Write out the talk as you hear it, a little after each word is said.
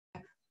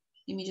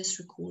Let me just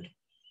record.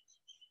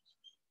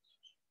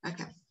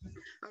 Okay.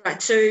 All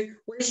right. So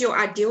what is your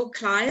ideal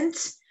client?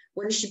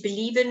 What does she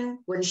believe in?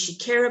 What does she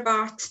care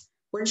about?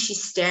 What does she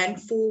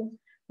stand for?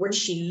 What does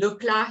she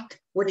look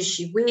like? What does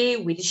she wear?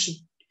 What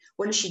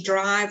does she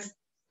drive?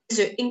 What is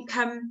her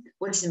income?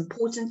 What is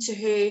important to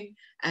her?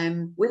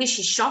 Where does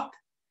she shop?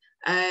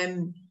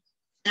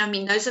 I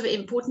mean, those are the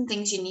important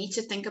things you need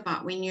to think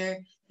about when you're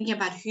thinking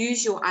about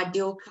who's your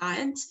ideal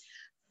client.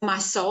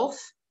 Myself,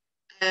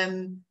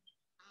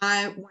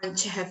 I want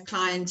to have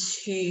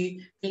clients who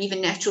believe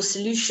in natural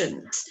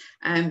solutions.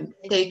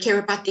 They care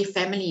about their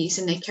families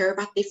and they care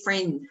about their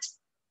friends.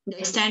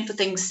 They stand for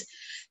things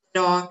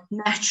that are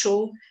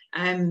natural.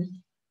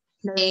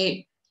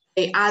 They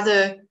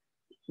either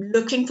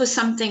looking for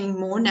something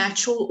more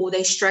natural or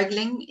they're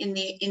struggling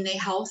in their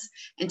health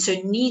and so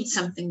need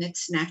something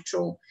that's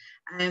natural.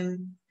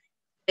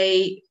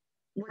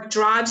 What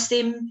drives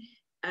them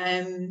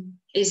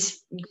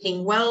is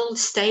getting well,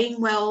 staying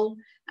well,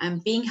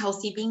 being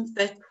healthy, being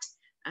fit.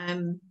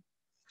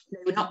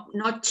 They're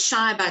not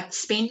shy about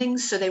spending,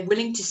 so they're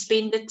willing to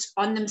spend it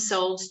on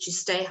themselves to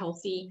stay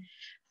healthy.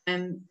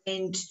 And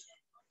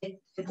the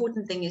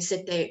important thing is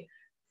that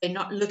they're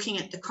not looking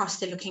at the cost,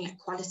 they're looking at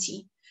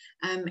quality.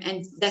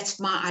 And that's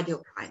my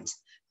ideal client.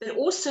 But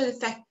also the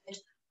fact that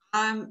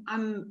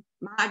my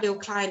ideal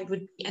client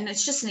would be, and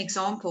it's just an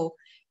example,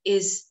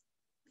 is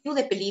people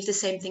that believe the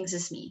same things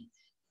as me,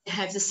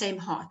 have the same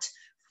heart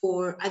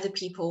for other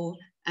people,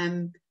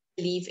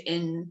 believe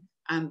in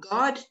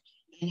God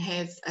and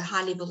have a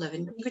high level of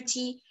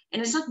integrity.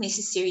 And it's not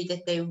necessary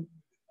that they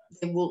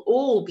will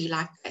all be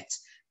like that.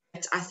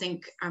 But I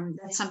think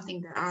that's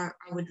something that I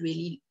would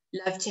really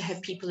love to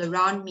have people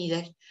around me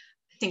that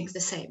think the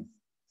same.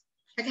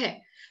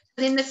 Okay.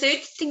 Then the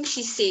third thing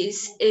she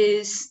says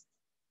is,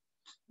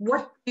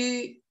 what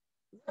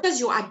does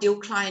your ideal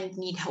client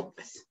need help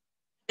with?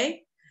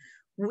 Okay.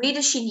 Where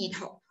does she need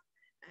help?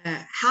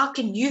 How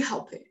can you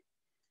help her?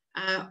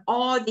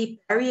 Are there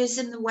barriers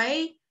in the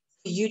way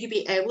for you to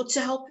be able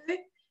to help her?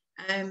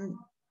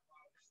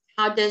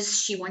 How does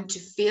she want to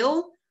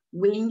feel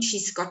when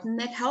she's gotten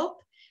that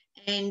help?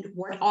 And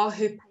what are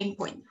her pain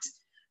points?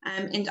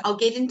 And I'll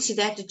get into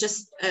that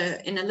just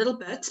in a little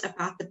bit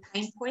about the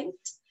pain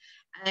points.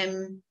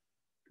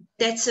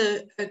 That's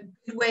a good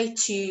way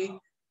to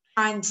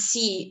try and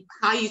see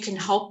how you can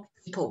help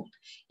people,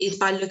 is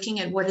by looking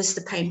at what is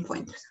the pain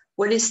point.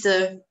 What is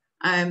the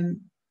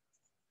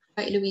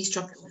Louise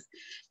dropped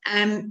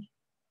off.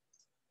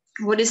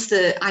 What is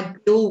the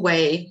ideal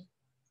way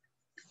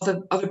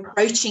of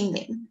approaching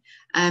them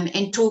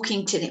and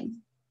talking to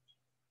them?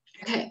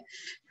 Okay,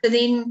 so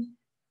then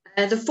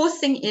the fourth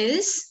thing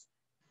is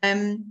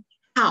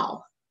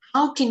how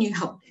can you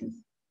help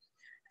them?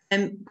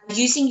 By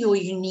using your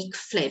unique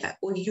flavor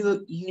or your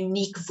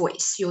unique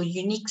voice, your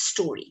unique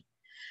story.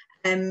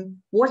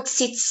 What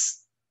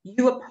sets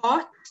you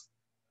apart?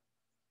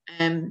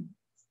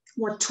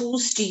 What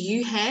tools do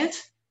you have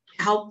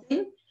to help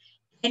them?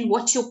 And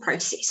what's your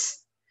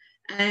process?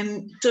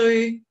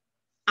 So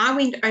I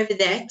went over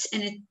that,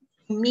 and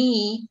for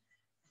me,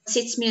 what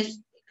sets me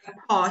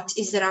apart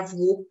is that I've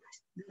walked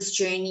this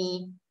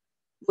journey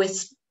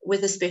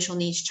with a special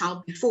needs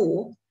child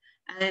before,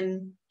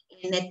 and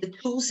that the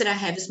tools that I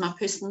have is my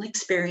personal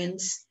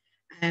experience.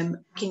 I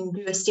can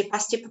do a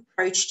step-by-step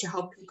approach to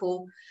help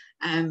people.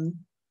 I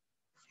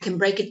can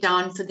break it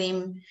down for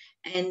them,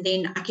 and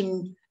then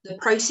the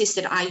process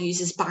that I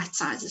use is bite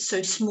sizes,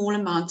 so small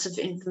amounts of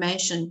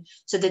information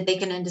so that they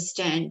can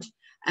understand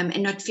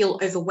and not feel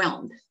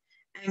overwhelmed.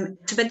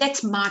 But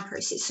that's my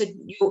process. So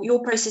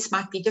your process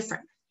might be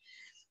different.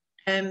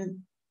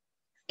 And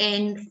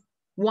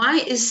why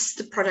is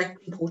the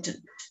product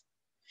important?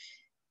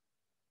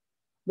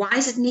 Why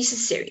is it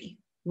necessary?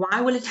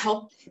 Why will it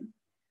help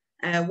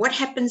them? What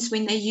happens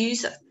when they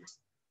use it?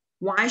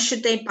 Why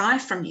should they buy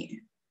from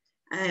you?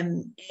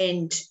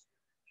 And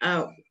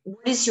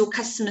what is your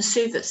customer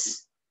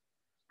service?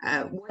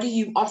 What are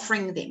you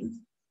offering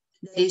them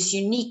that is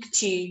unique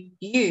to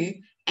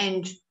you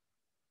and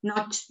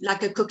not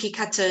like a cookie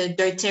cutter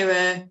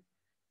doTERRA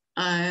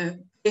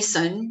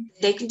person?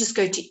 They can just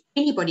go to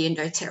anybody in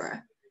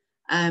doTERRA.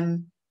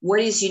 What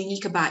is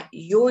unique about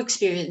your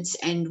experience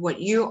and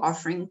what you're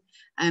offering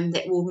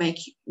that will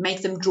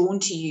make them drawn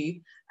to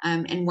you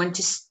and want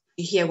to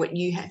hear what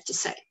you have to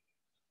say?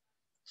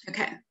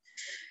 Okay.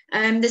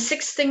 The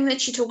sixth thing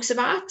that she talks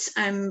about,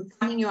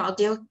 finding your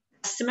ideal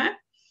customer,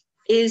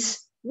 is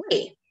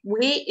where.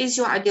 Where is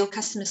your ideal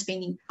customer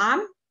spending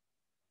time?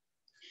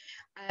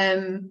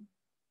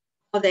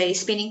 Are they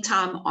spending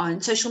time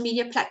on social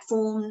media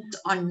platforms,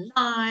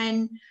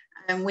 online?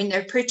 When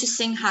they're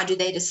purchasing, how do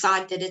they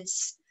decide that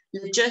it's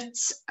legit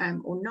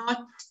or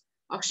not?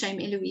 Oh,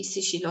 shame, Eloise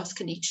says she lost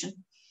connection.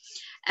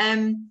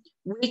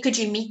 Where could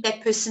you meet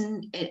that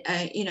person,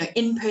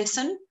 in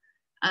person?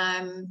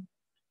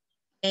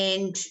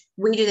 And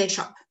where do they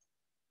shop?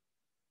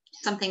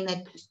 Something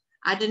that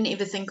I didn't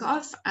ever think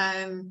of.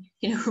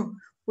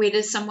 Where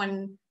does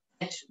someone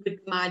that would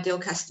be my ideal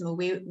customer,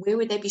 where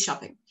would they be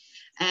shopping?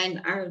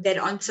 And that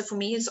answer for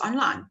me is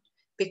online,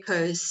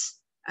 because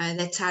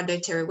that's how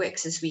doTERRA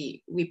works, is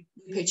we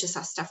purchase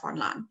our stuff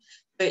online.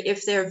 So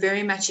if they're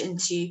very much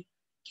into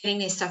getting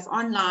their stuff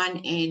online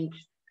and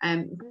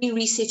doing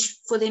research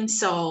for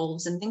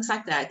themselves and things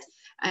like that,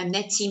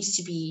 that seems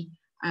to be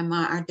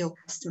my ideal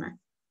customer.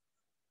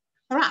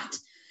 All right.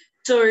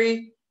 So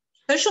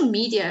social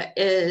media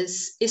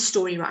is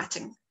story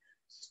writing,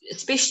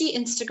 especially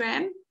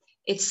Instagram.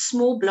 It's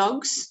small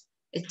blogs.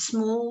 It's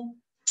small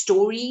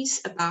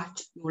stories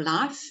about your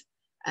life.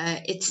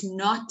 It's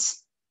not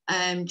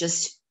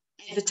just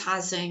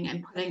advertising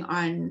and putting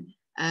on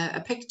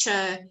a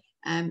picture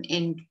and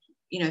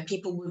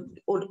people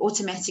would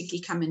automatically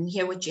come and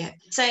hear what you have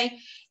to say.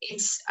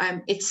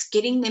 It's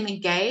getting them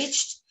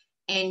engaged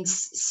and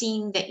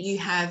seeing that you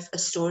have a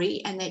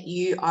story and that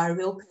you are a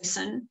real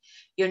person.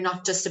 You're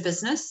not just a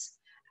business,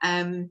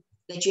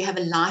 that you have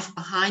a life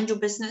behind your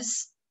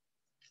business.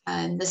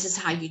 And this is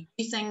how you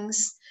do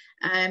things.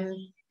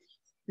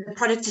 The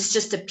product is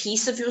just a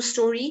piece of your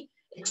story.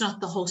 It's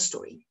not the whole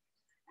story.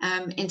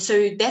 And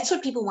so that's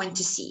what people want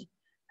to see.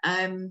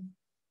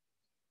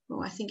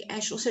 Well, I think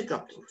Ash also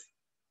dropped off.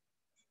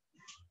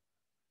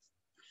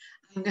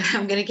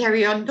 I'm going to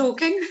carry on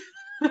talking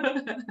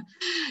to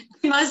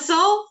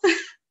myself.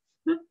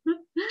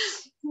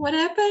 What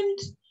happened?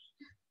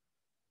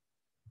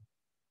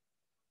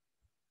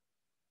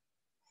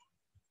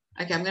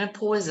 Okay, I'm going to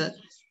pause it.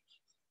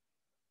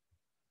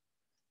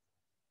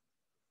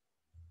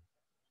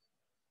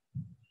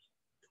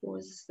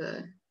 Pause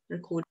the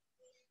recording.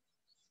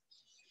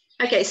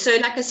 Okay, so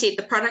like I said,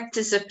 the product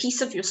is a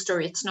piece of your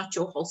story. It's not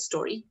your whole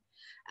story.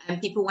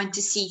 People want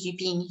to see you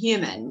being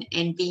human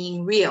and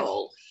being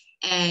real.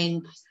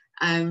 And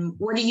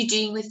what are you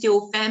doing with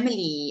your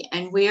family?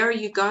 And where are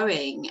you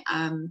going?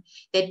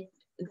 It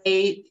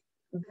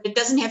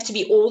doesn't have to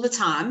be all the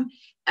time.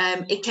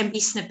 It can be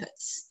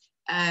snippets.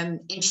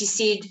 And she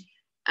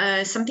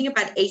said something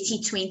about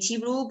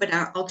 80-20 rule, but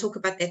I'll talk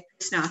about that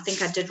now. I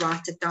think I did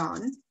write it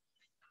down.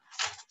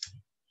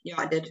 Yeah,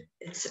 I did.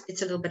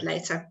 It's a little bit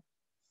later.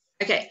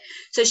 Okay,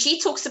 so she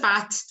talks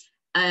about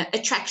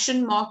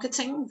attraction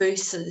marketing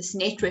versus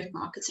network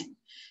marketing.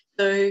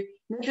 So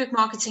network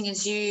marketing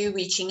is you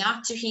reaching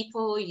out to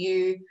people,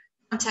 you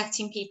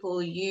contacting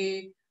people,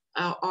 you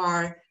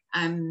are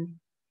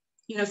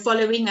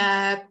following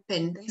up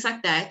and things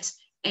like that.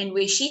 And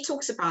where she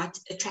talks about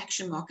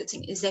attraction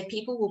marketing is that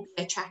people will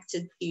be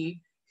attracted to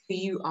who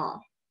you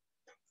are,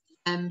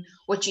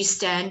 what you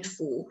stand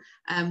for,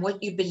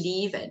 what you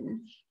believe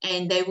in,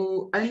 and they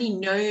will only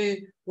know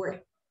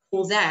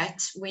all that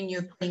when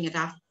you're putting it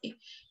out there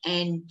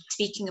and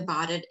speaking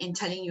about it and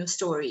telling your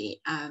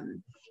story.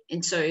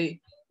 And so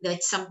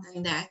that's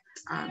something that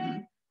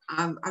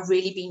I've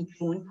really been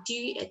drawn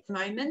to at the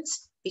moment,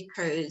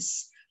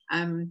 because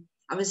I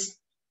was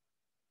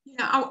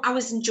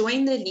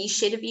enjoying the Lee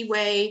Shedevy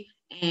way,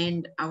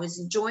 and I was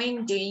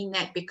enjoying doing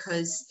that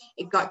because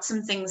it got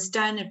some things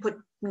done and put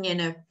me in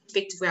a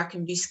perspective where I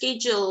can do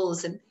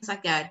schedules and things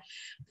like that.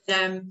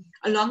 But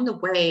along the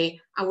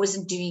way, I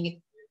wasn't doing it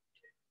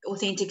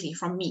authentically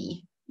from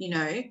me,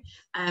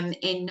 and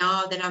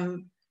now that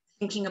I'm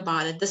thinking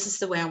about it, this is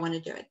the way I want to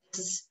do it.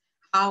 This is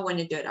how I want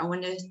to do it. I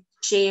want to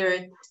share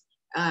it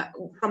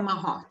from my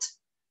heart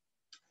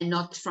and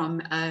not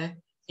from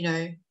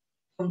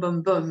boom,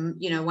 boom, boom,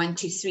 1,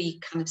 2, 3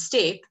 kind of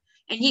step.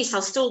 And yes,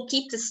 I'll still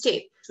keep the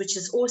steps, which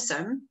is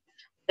awesome.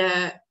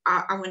 I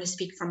want to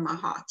speak from my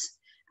heart.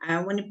 I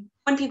want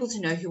people to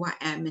know who I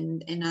am,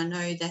 and I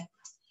know that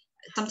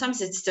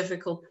sometimes it's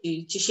difficult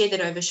to share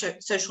that over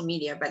social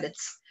media, but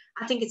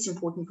I think it's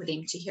important for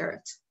them to hear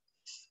it.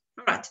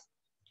 All right.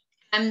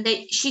 And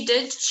she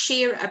did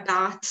share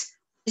about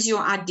what is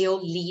your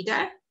ideal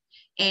leader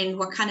and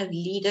what kind of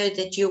leader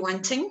that you're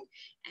wanting.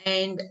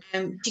 And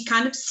she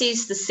kind of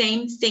says the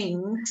same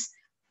things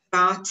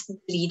about the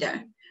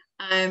leader,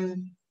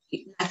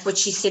 like what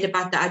she said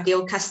about the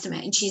ideal customer.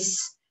 And she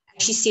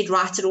said,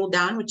 write it all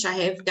down, which I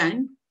have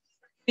done.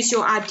 Who's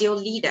your ideal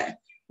leader?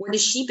 What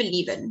does she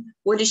believe in?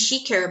 What does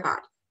she care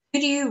about? Who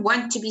do you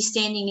want to be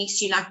standing next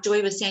to you? Like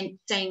Joy was saying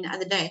the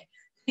other day,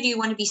 who do you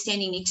want to be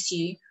standing next to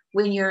you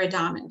when you're a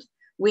diamond?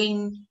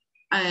 When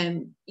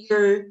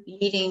you're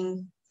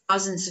leading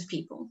thousands of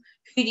people?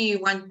 Who do you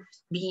want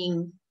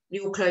being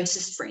your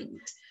closest friend?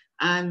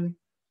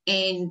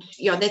 And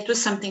yeah, that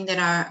was something that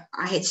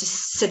I had to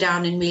sit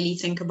down and really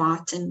think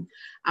about. And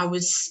I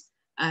was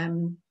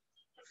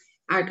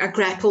I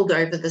grappled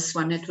over this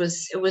one. It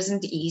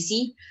wasn't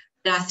easy,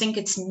 but I think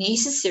it's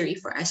necessary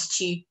for us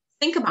to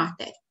think about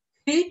that.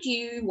 Who do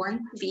you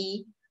want to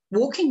be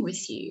walking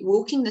with you,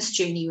 walking this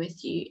journey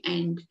with you,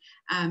 and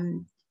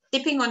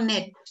stepping on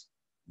that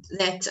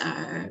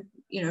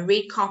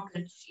red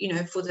carpet,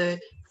 for the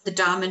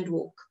diamond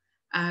walk?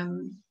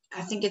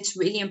 I think it's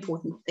really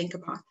important to think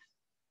about.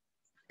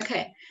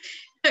 Okay,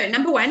 so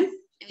number 1,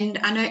 and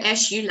I know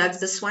Ash, you love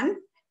this one.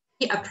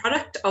 Be a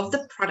product of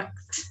the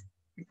product.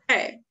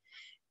 Okay.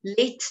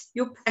 Let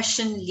your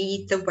passion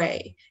lead the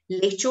way.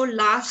 Let your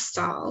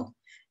lifestyle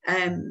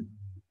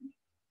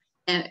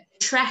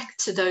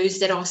attract to those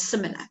that are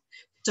similar.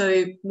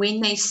 So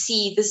when they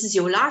see this is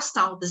your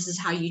lifestyle, this is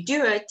how you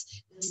do it,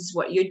 this is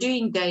what you're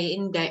doing day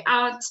in, day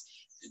out.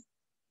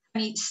 I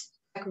mean, it's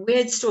like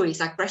weird stories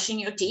like brushing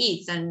your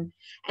teeth, and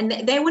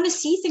they want to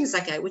see things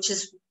like that, which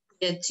is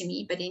weird to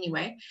me. But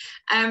anyway,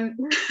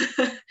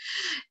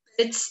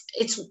 it's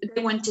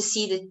they want to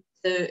see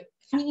the.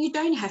 I mean, you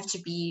don't have to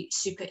be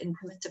super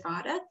intimate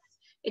about it.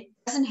 It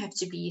doesn't have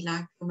to be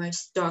like the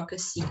most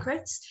darkest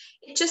secrets.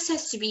 It just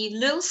has to be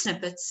little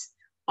snippets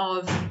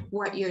of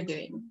what you're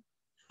doing,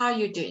 how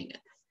you're doing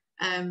it,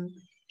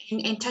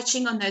 and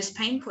touching on those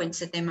pain points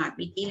that they might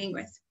be dealing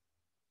with.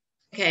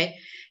 Okay.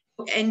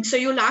 And so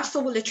your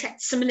lifestyle will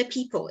attract similar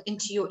people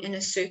into your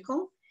inner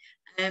circle.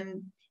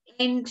 And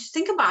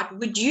think about,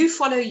 would you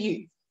follow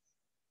you?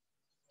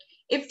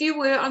 If you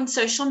were on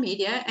social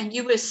media and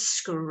you were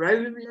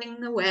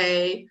scrolling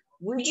away,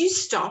 would you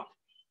stop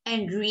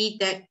and read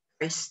that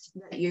post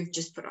that you've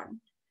just put on?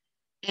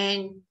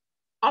 And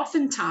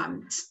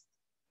oftentimes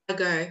I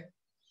go,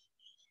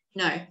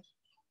 no,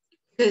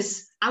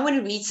 because I want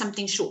to read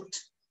something short.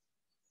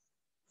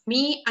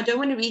 Me, I don't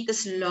want to read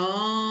this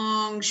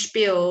long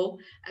spiel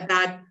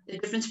about the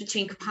difference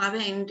between Kapa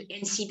and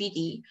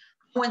CBD.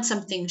 I want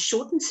something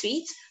short and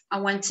sweet.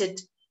 I want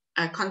it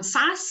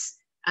concise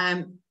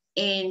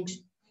and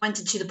want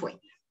it to the point,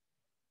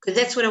 because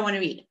that's what I want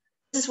to read.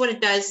 This is what it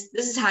does.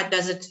 This is how it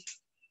does it.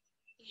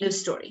 End of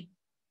story.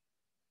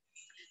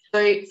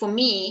 So for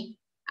me,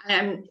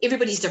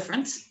 everybody's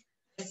different.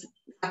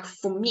 Like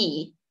for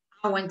me,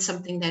 I want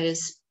something that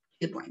is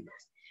to the point.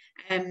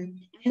 And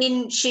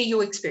then share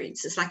your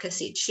experiences. Like I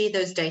said, share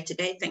those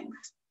day-to-day things.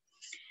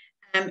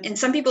 And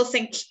some people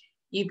think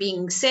you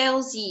being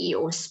salesy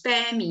or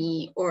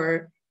spammy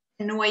or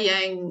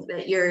annoying,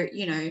 that you're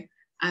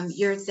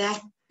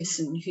that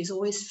person who's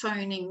always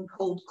phoning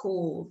cold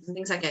calls and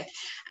things like that.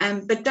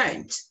 But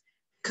don't,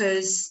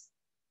 because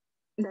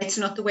that's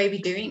not the way we're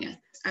doing it.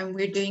 And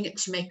we're doing it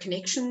to make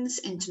connections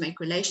and to make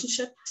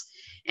relationships.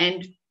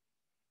 And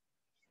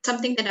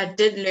something that I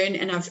did learn,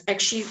 and I've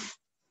actually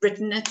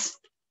written it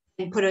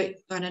and put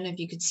it, I don't know if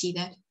you could see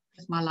that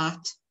with my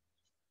light.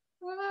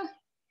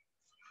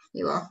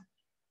 You are.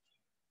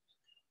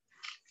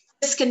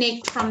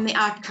 Disconnect from the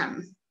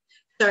outcome.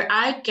 So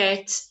I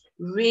get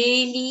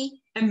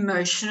really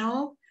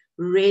emotional,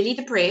 really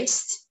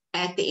depressed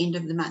at the end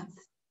of the month.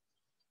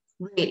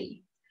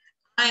 Really.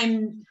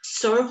 I'm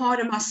so hard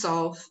on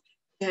myself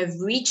to have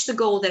reached the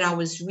goal that I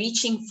was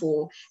reaching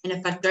for. And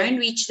if I don't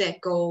reach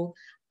that goal,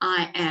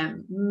 I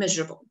am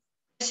miserable.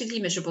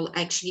 Absolutely miserable.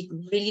 Actually,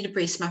 really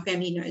depressed. My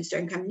family knows,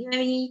 don't come near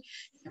me,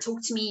 talk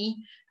to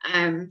me.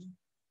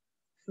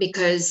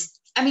 Because,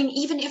 I mean,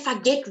 even if I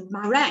get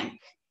my rank,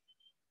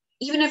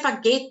 even if I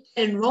get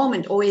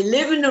enrollment or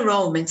 11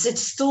 enrollments,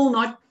 it's still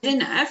not good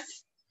enough.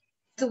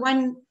 The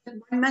one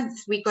month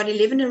we got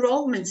 11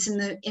 enrollments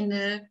in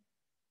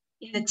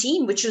the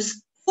team, which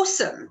was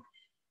awesome.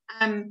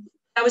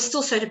 I was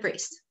still so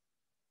depressed.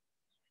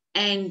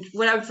 And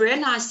what I've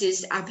realized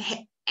is I've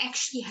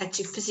actually had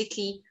to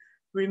physically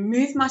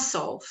remove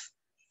myself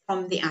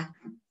from the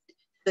outcome,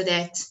 so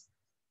that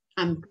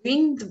I'm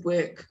doing the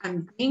work,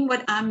 I'm doing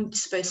what I'm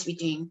supposed to be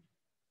doing.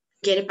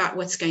 Forget about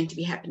what's going to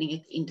be happening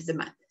at the end of the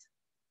month.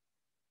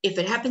 If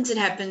it happens, it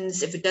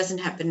happens. If it doesn't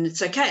happen,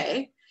 it's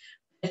okay.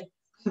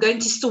 I'm going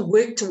to still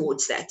work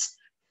towards that.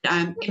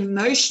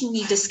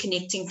 Emotionally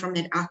disconnecting from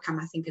that outcome,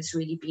 I think, has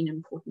really been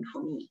important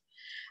for me.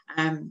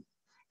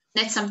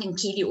 That's something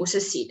Keely also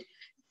said.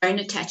 Don't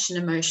attach an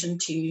emotion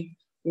to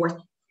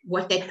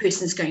what that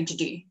person's going to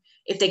do.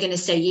 If they're going to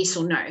say yes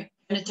or no,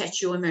 don't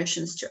attach your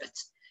emotions to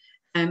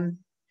it.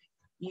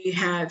 You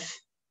have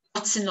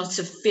lots and lots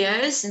of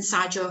fears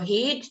inside your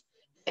head,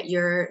 that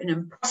you're an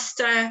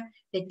imposter,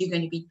 that you're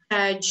going to be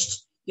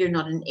judged, you're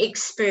not an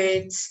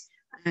expert.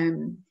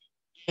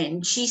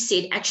 And she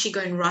said, actually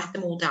go and write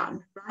them all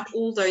down. Write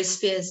all those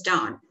fears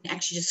down and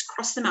actually just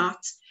cross them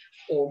out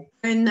or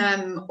burn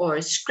them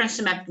or scratch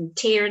them up and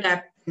tear it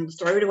up and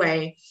throw it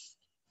away.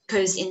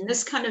 Because in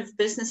this kind of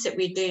business that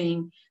we're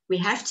doing, we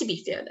have to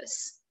be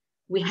fearless.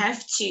 We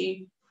have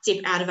to step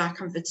out of our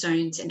comfort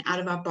zones and out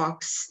of our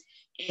box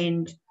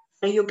and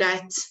follow your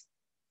gut,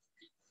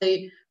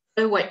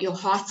 follow what your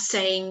heart's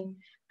saying,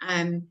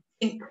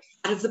 think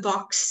out of the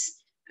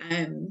box,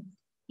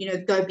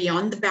 go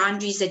beyond the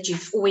boundaries that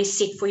you've always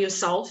set for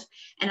yourself.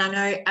 And I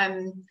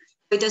know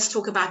it does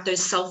talk about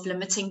those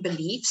self-limiting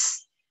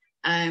beliefs.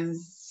 I'm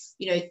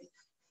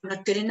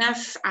not good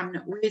enough, I'm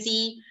not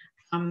worthy,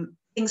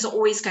 things are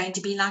always going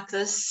to be like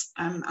this,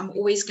 I'm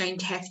always going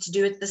to have to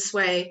do it this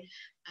way.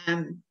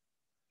 And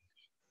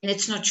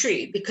it's not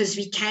true, because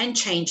we can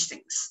change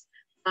things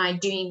by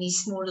doing these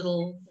small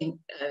little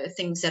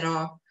things that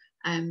are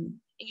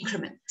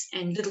increments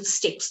and little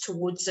steps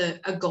towards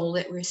a goal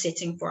that we're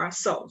setting for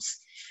ourselves.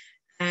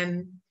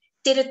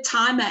 Set a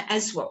timer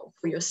as well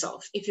for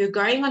yourself. If you're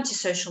going onto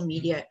social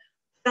media,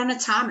 put on a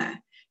timer.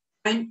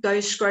 Don't go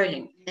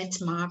scrolling.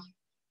 I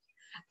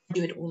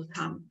do it all the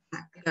time.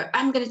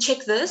 I'm going to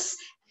check this,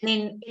 and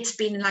then it's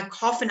been like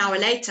half an hour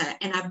later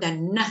and I've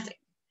done nothing.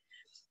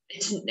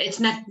 It's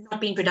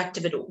not been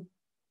productive at all.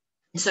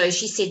 So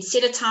she said,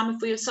 set a timer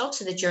for yourself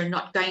so that you're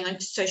not going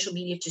onto social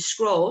media to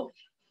scroll.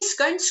 Just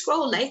go and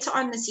scroll later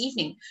on this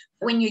evening.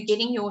 When you're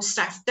getting your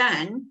stuff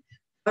done,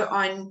 go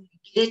on,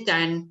 get it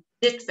done,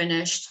 get it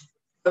finished,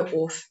 go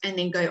off, and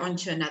then go on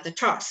to another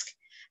task.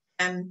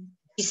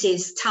 She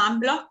says time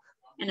block,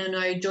 and I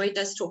know Joy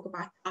does talk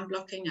about time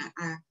blocking.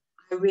 I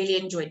really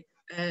enjoyed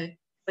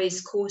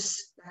Joy's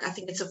course. I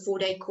think it's a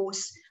 4-day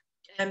course.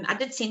 I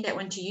did send that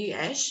one to you,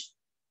 Ash.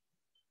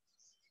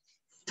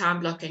 Time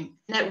blocking.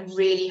 And that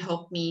really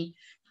helped me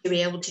to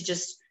be able to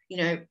just,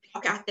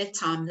 block out that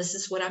time. This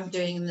is what I'm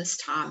doing in this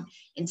time,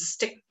 and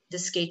stick to the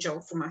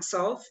schedule for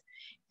myself,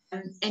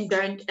 and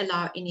don't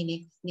allow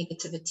any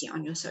negativity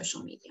on your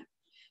social media.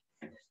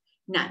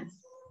 None.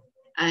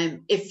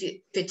 If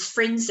it's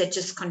friends that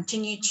just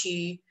continue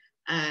to,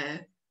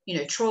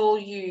 troll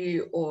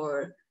you,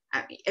 or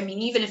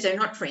even if they're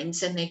not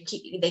friends and they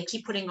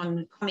keep putting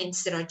on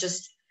comments that are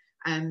just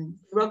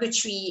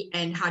derogatory,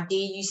 and how dare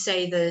you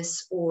say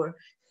this, or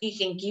you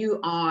think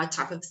you are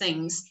type of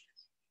things,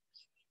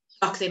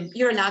 block them.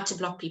 You're allowed to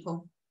block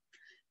people.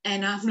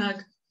 And I'm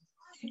like,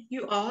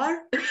 you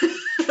are?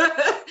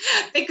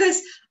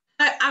 Because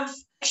I've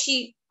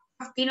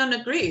been on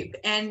a group,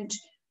 and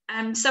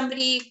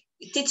somebody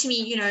said to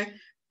me,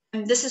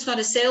 this is not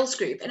a sales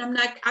group. And I'm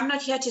like, I'm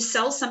not here to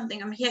sell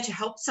something. I'm here to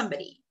help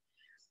somebody.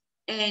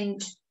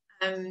 And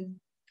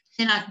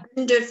I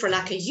didn't do it for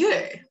like a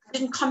year. I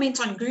didn't comment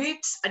on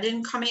groups. I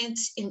didn't comment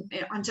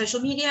on social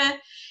media.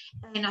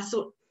 And I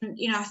thought,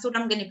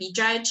 I'm going to be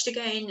judged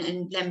again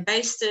and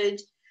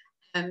lambasted.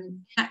 I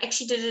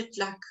actually did it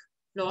like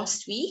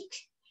last week.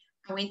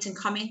 I went and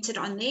commented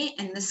on there,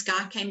 and this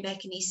guy came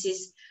back and he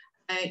says,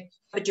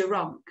 but you're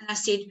wrong. And I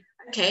said,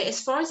 okay,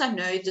 as far as I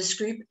know, this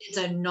group is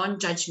a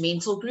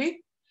non-judgmental group.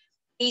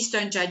 Please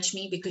don't judge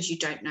me because you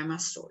don't know my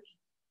story.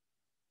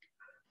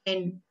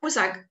 And I was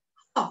like,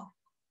 oh,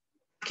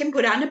 I can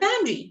put on a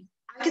boundary.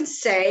 I can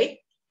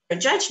say,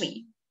 don't judge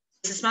me.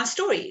 This is my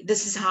story.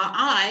 This is how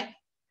I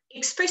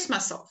express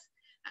myself.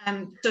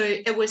 So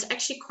it was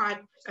actually quite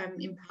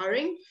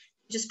empowering.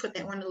 Just put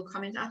that one little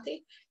comment out there.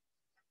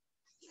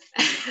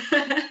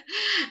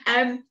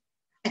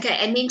 Okay,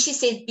 and then she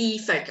said, be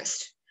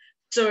focused.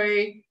 So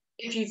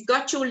if you've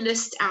got your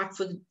list out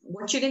for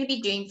what you're going to be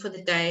doing for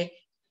the day,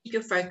 keep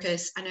your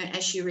focus. I know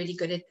Ash, you're really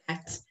good at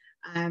that,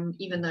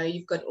 even though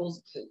you've got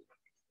all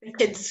the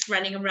kids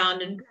running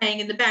around and playing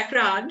in the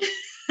background.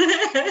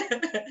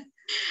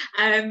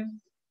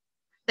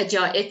 But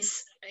yeah,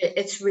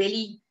 it's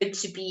really good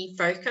to be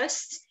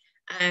focused,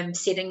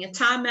 setting a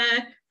timer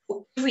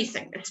for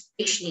everything,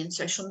 especially in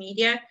social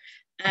media.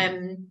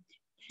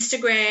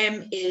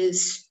 Instagram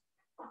is,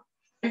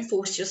 don't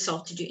force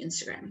yourself to do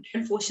Instagram.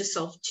 Don't force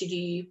yourself to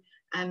do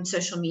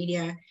social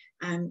media.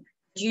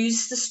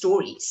 Use the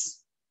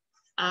stories.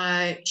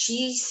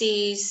 She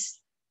says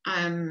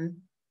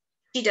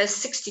she does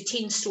 6 to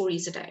 10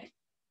 stories a day,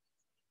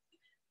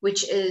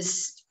 which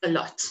is a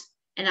lot.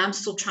 And I'm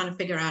still trying to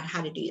figure out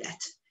how to do that,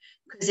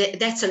 because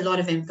that's a lot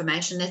of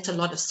information. That's a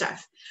lot of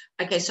stuff.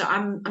 Okay, so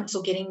I'm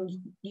still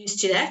getting used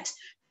to that.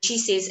 She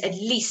says at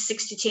least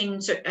 6 to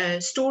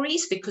 10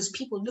 stories, because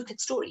people look at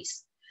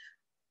stories.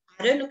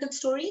 I don't look at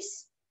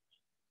stories.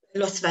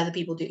 Lots of other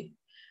people do.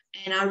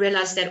 And I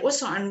realized that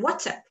also on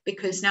WhatsApp,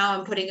 because now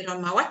I'm putting it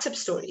on my WhatsApp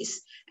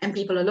stories and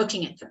people are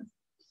looking at them.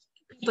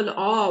 People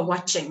are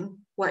watching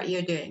what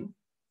you're doing.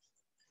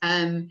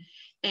 And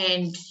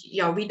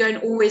yeah, we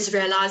don't always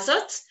realize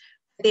it.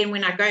 Then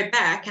when I go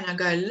back and I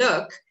go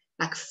look,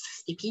 like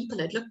 50 people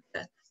had looked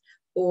at it,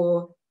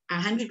 or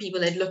 100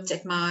 people had looked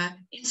at my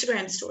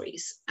Instagram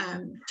stories.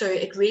 So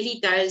it really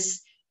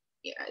does,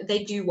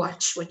 they do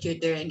watch what you're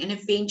doing, and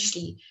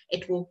eventually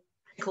it will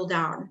trickle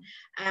down.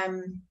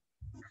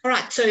 All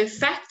right, so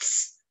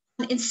facts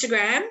on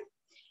Instagram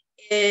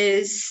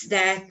is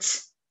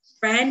that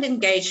brand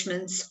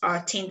engagements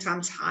are 10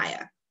 times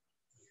higher.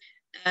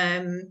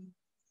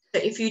 So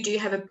if you do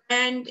have a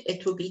brand,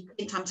 it will be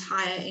 10 times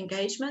higher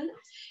engagement.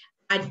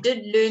 I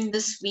did learn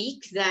this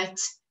week that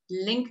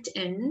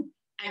LinkedIn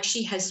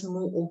actually has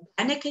more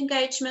organic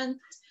engagement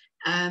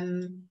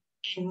and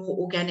more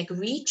organic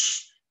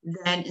reach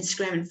than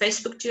Instagram and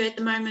Facebook do at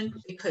the moment,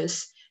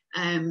 because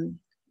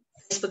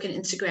Facebook and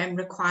Instagram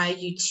require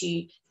you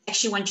to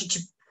actually want you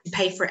to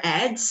pay for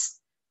ads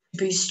to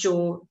boost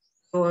your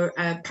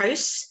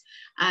posts.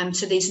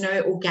 So there's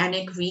no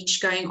organic reach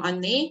going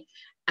on there.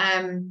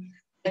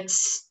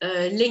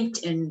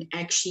 LinkedIn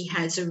actually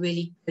has a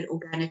really good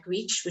organic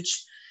reach,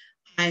 which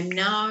I'm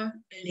now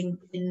a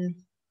LinkedIn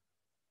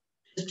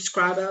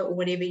subscriber, or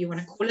whatever you want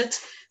to call it,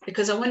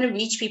 because I want to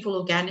reach people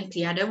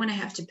organically. I don't want to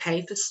have to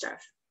pay for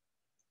stuff.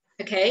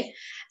 Okay.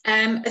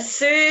 A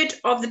third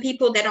of the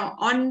people that are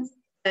on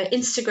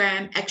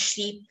Instagram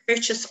actually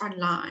purchase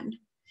online,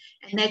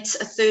 and that's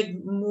a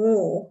third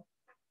more.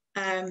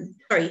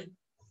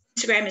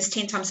 Instagram is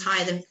 10 times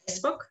higher than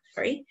Facebook.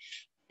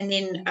 And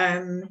then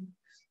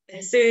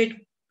a third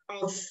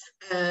of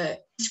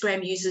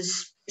Instagram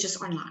users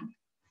purchase online,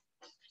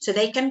 so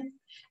they can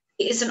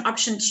there is an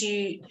option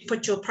to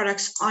put your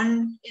products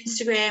on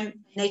Instagram,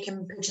 and they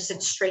can purchase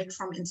it straight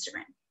from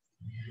Instagram.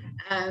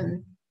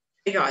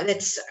 Yeah,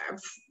 that's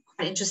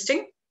quite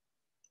interesting.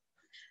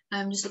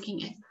 I'm just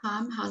looking at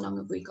time. How long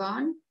have we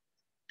gone?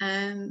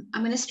 I'm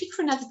going to speak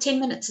for another 10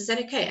 minutes. Is that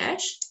okay,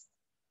 Ash?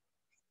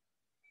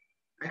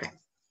 Okay.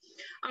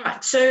 All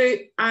right. So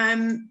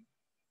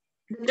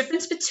the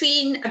difference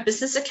between a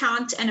business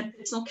account and a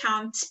personal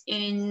account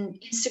in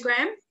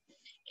Instagram,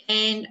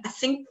 and I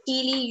think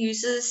Keely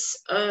uses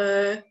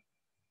I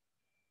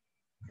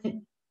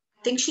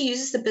think she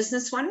uses the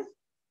business one.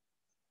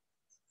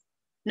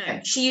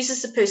 No, she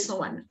uses the personal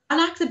one. I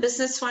like the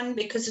business one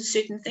because of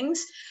certain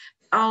things.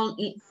 I'll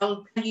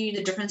tell you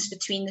the difference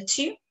between the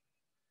two.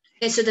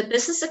 Okay, so the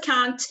business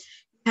account,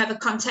 you have a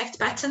contact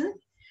button.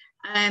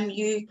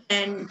 You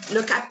can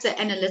look up the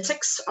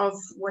analytics of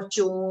what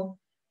your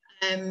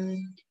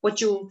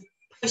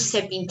posts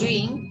have been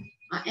doing.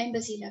 I am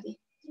busy, Lovey.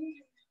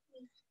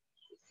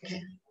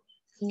 Okay.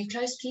 Can you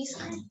close, please?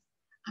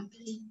 I'm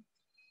busy.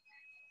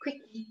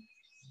 Quickly.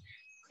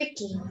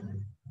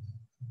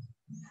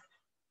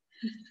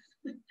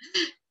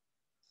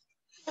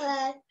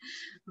 Hello.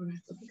 All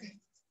right. Okay.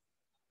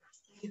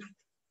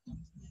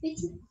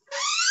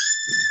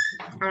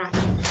 All right.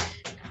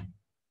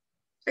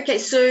 Okay,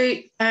 so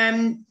you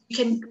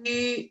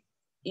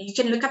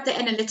can look up the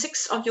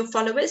analytics of your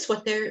followers,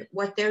 what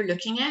they're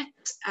looking at,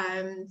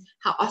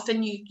 how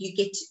often they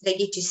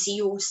get to see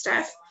your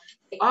stuff.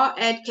 There are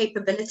ad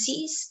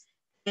capabilities,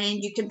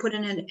 and you can put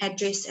in an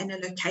address and a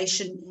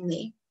location in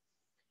there.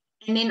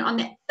 And then on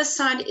the other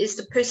side is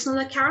the personal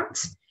account.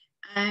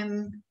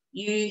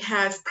 You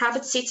have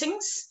private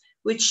settings,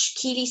 which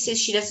Keely says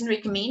she doesn't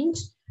recommend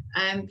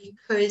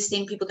because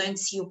then people don't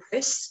see your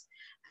posts.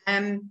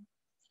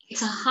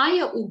 It's a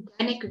higher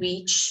organic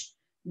reach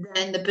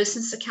than the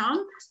business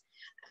account.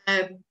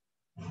 And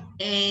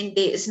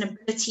there is an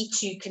ability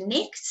to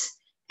connect,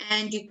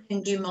 and you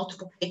can do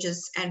multiple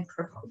pages and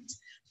profiles.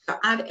 So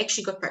I've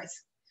actually got both.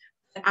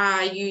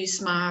 I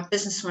use my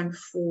business one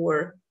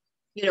for,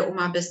 all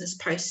my business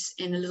posts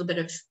and a little bit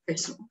of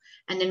personal.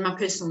 And then my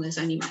personal is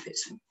only my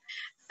personal.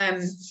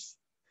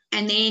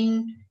 And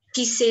then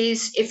he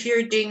says, if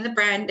you're doing the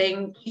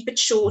branding, keep it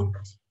short,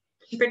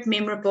 keep it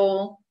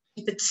memorable,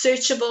 keep it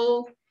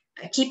searchable,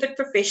 keep it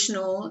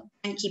professional,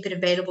 and keep it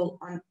available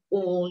on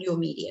all your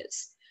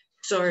medias.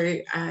 So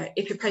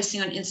if you're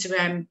posting on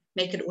Instagram,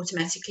 make it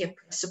automatically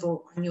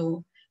accessible on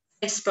your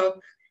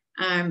Facebook.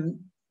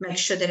 Make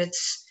sure that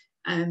it's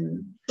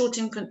short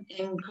and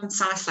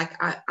concise, like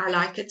I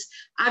like it.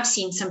 I've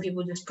seen some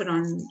people just put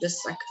on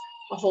just like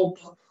a whole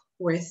book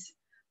worth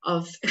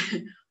of,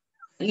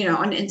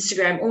 on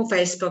Instagram or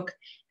Facebook.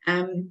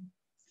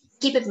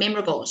 Keep it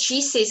memorable.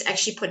 She says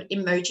actually put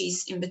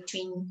emojis in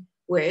between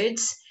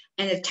words,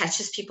 and it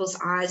catches people's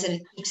eyes and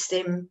it keeps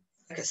them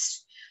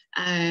focused.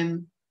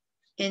 And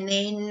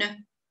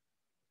then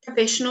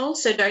professional,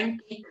 so don't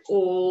keep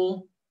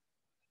all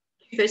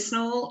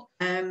personal.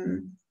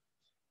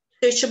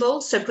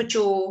 Searchable, so put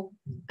your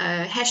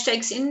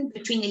hashtags in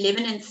between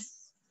 11 and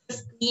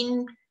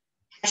 15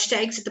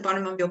 hashtags at the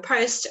bottom of your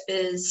post,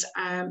 is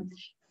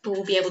people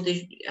will be able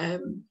to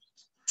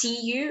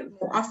see you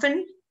more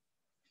often.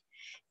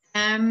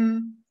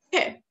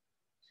 Yeah.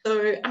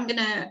 So I'm going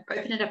to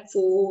open it up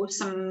for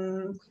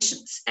some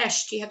questions.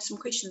 Ash, do you have some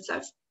questions,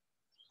 love?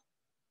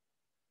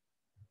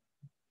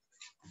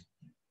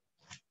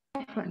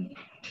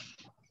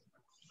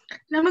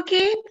 I'm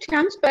okay,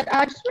 Tams, but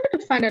I just wanted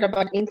to find out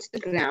about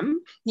Instagram.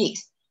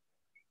 Yes.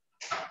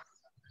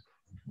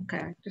 Okay,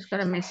 I just got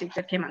a message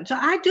that came on. So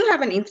I do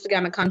have an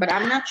Instagram account, but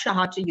I'm not sure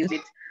how to use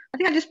it. I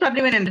think I just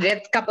probably went and read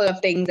a couple of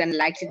things and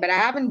liked it, but I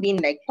haven't been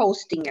like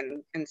posting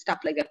and stuff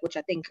like that, which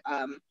I think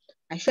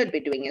I should be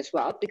doing as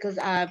well, because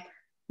I've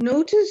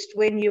noticed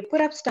when you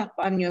put up stuff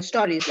on your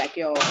stories, like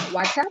your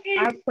WhatsApp,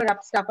 I put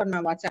up stuff on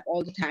my WhatsApp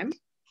all the time,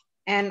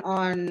 and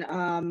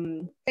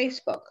on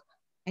Facebook,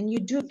 and you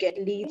do get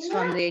leads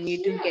from there and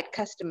you do get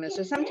customers.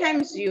 So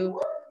sometimes you're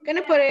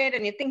gonna put it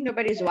and you think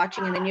nobody's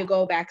watching, and then you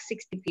go back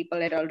 60 people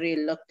that already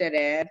looked at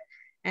it.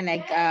 And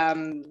like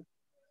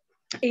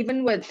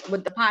even with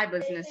the pie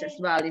business as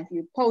well, if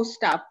you post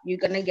stuff, you're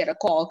gonna get a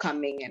call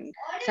coming and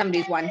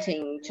somebody's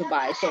wanting to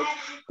buy. So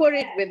put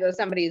it whether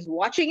somebody is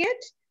watching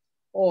it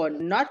or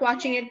not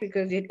watching it,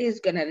 because it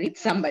is gonna reach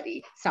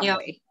somebody some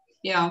way.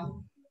 Yeah.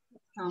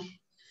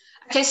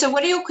 Okay, so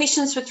what are your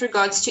questions with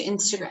regards to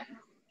Instagram?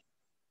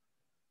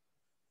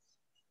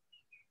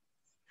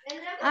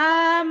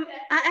 I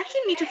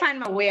actually need to find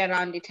my way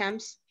around it,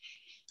 Tams.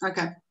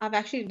 Okay. I've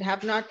actually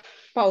have not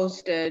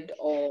posted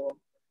or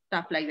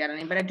stuff like that on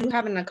it, but I do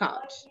have an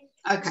account.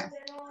 Okay.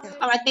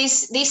 All right.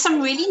 There's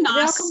some really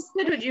nice. I'll come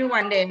sit with you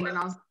one day and then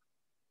I'll.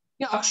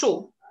 Yeah,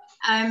 sure.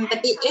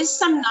 But there is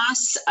some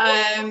nice.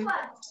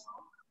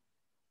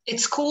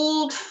 It's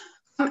called.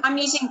 I'm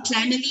using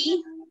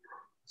Planoly,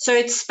 so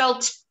it's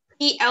spelled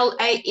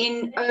Planoly.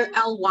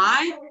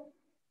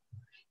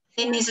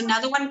 Then there's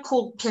another one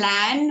called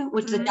Plan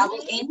with the double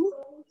N,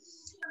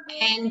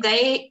 and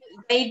they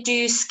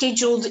do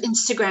scheduled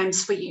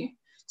Instagrams for you.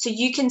 So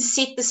you can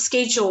set the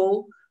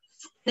schedule,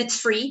 it's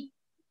free.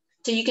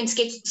 So you can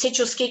set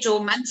your schedule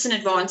months in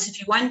advance if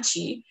you want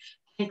to,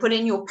 and put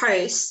in your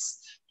posts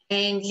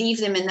and leave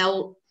them, and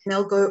they'll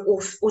go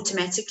off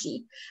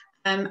automatically.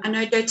 I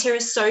know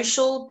doTERRA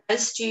Social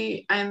does do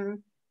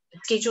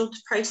scheduled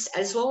posts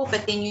as well,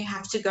 but then you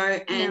have to go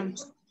and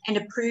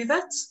approve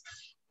it.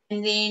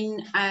 And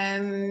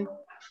then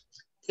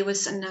there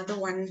was another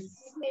one.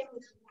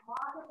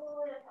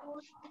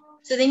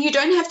 So then you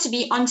don't have to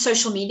be on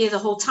social media the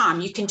whole time.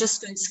 You can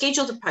just go and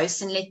schedule the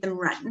posts and let them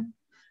run.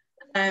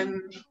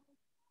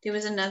 There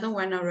was another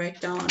one I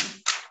wrote down.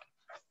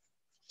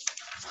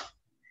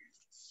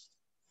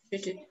 I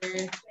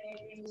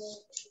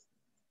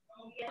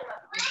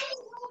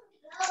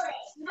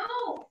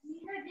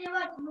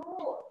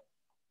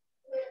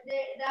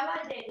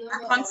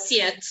can't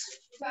see it.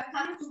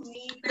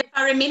 If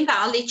I remember,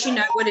 I'll let you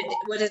know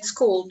what it's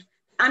called.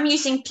 I'm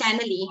using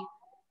Planoly.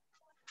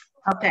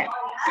 Okay.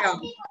 Yeah.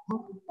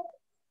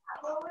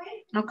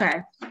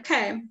 Okay.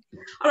 Okay.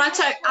 All right.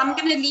 So I'm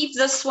going to leave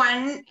this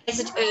one as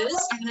it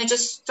is. I'm going to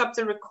just stop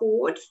the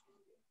record.